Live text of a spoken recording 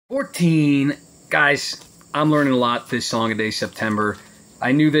14. Guys, I'm learning a lot this song a day, September.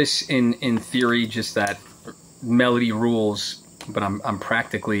 I knew this in theory, just that melody rules, but I'm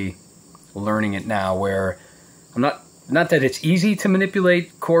practically learning it now, where I'm not that it's easy to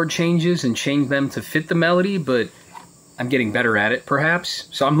manipulate chord changes and change them to fit the melody, but I'm getting better at it, perhaps.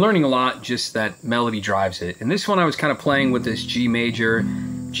 So I'm learning a lot, just that melody drives it. And this one I was kind of playing with this G major,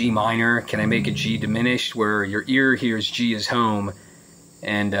 G minor. Can I make a G diminished, where your ear hears G is home,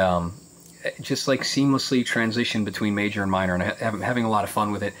 and just like seamlessly transition between major and minor, and I'm having a lot of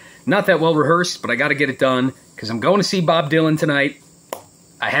fun with it. Not that well rehearsed, but I got to get it done because I'm going to see Bob Dylan tonight.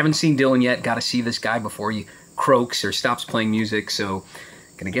 I haven't seen Dylan yet. Got to see this guy before he croaks or stops playing music. So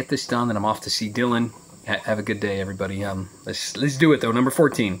gonna get this done, and I'm off to see Dylan. Have a good day, everybody. Let's do it though. Number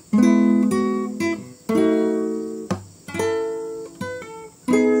 14.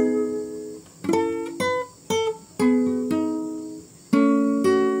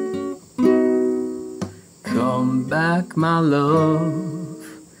 Come back, my love,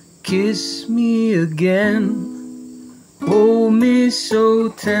 kiss me again, hold me so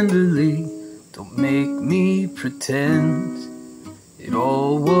tenderly, don't make me pretend it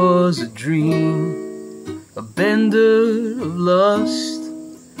all was a dream, a bender of lust,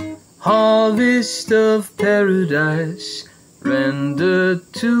 harvest of paradise,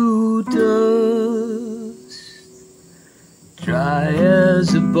 rendered to dust, dry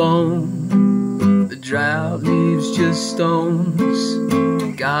as a bone. The drought leaves just stones.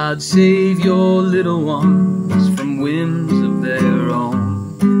 God save your little ones from whims of their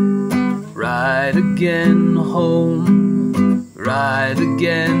own. Ride again home, ride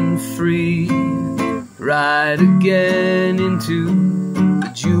again free, ride again into the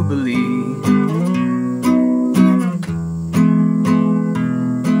Jubilee.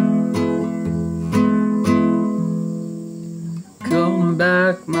 Come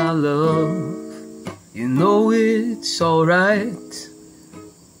back, my love, you know it's alright,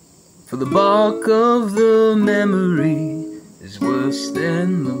 for the bark of the memory is worse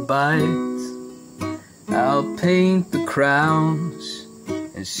than the bite. I'll paint the crowns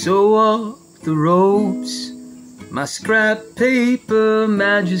and sew up the robes, my scrap paper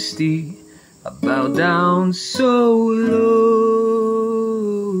majesty, I bow down so low.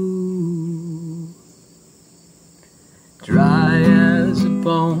 Dry as a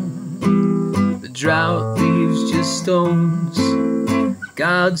bone, the drought leaves just stones.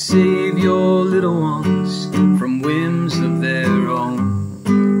 God save your little ones from whims of their own.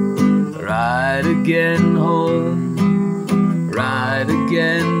 Ride again home, ride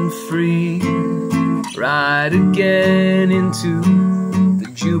again free, ride again into the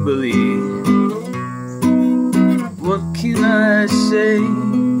Jubilee. What can I say?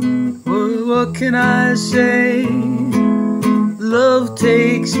 What can I say? Love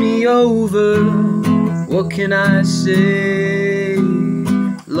takes me over. What can I say?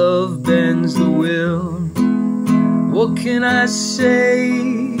 Love bends the will. What can I say?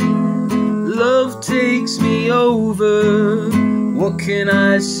 Love takes me over. What can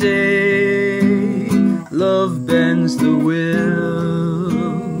I say? Love bends the will.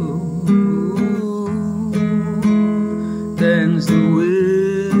 Bends the will.